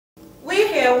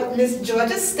here with Miss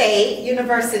Georgia State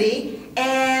University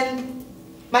and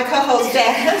my co-host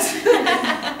Jazz.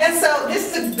 And so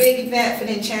this is a big event for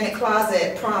the Enchanted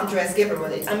Closet Prom Dress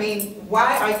Giveaway. I mean,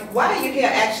 why are you here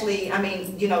actually? I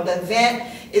mean, you know, the event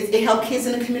it helps kids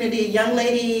in the community, young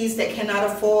ladies that cannot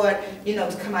afford, you know,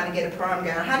 to come out and get a prom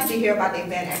gown. How did you hear about the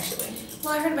event actually?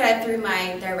 Well, I heard about it through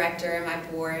my director and my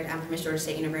board from Miss Georgia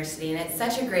State University, and it's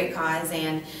such a great cause.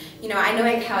 And you know, I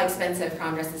know how expensive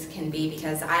prom dresses can be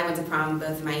because I went to prom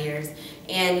both of my years,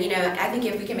 and you know, I think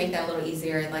if we can make that a little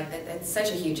easier, like that's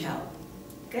such a huge help.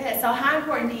 Good. So how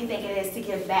important do you think it is to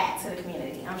give back to the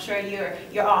community? I'm sure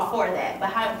you're all for that, but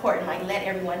how important, like let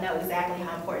everyone know exactly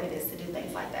how important it is to do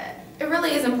things like that? It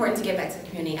really is important to give back to the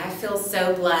community. I feel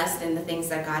so blessed in the things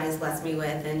that God has blessed me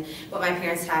with and what my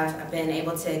parents have been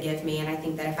able to give me, and I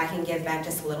think that if I can give back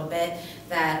just a little bit,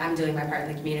 that I'm doing my part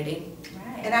in the community.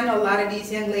 Right. And I know a lot of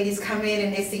these young ladies come in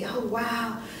and they see, oh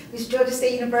wow, Miss Georgia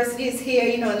State University is here,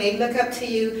 you know, and they look up to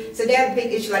you. So they have a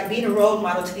big issue, like being a role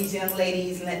model to these young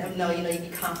ladies and letting them know, you know, you be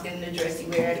confident in the dress you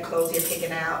wear, the clothes you're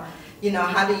picking out. You know,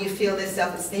 how do you feel this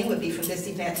self-esteem would be from this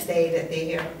event today that they're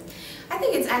here? I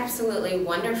think it's absolutely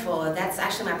wonderful. That's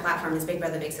actually my platform is Big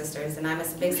Brother, Big Sisters, and I'm a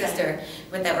big sister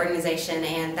with that organization,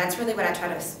 and that's really what I try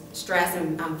to stress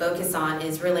and focus on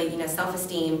is really, you know,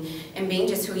 self-esteem and being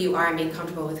just who you are and being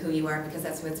comfortable with who you are, because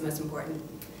that's what's most important.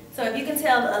 So if you can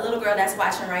tell a little girl that's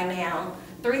watching right now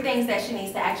 3 things that she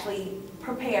needs to actually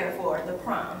prepare for the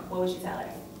prom, what would you tell her?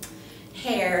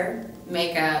 Hair,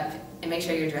 makeup, and make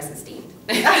sure your dress is steamed.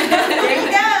 There you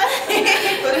go.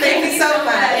 Well, thank you so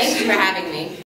much. Thank you for having me.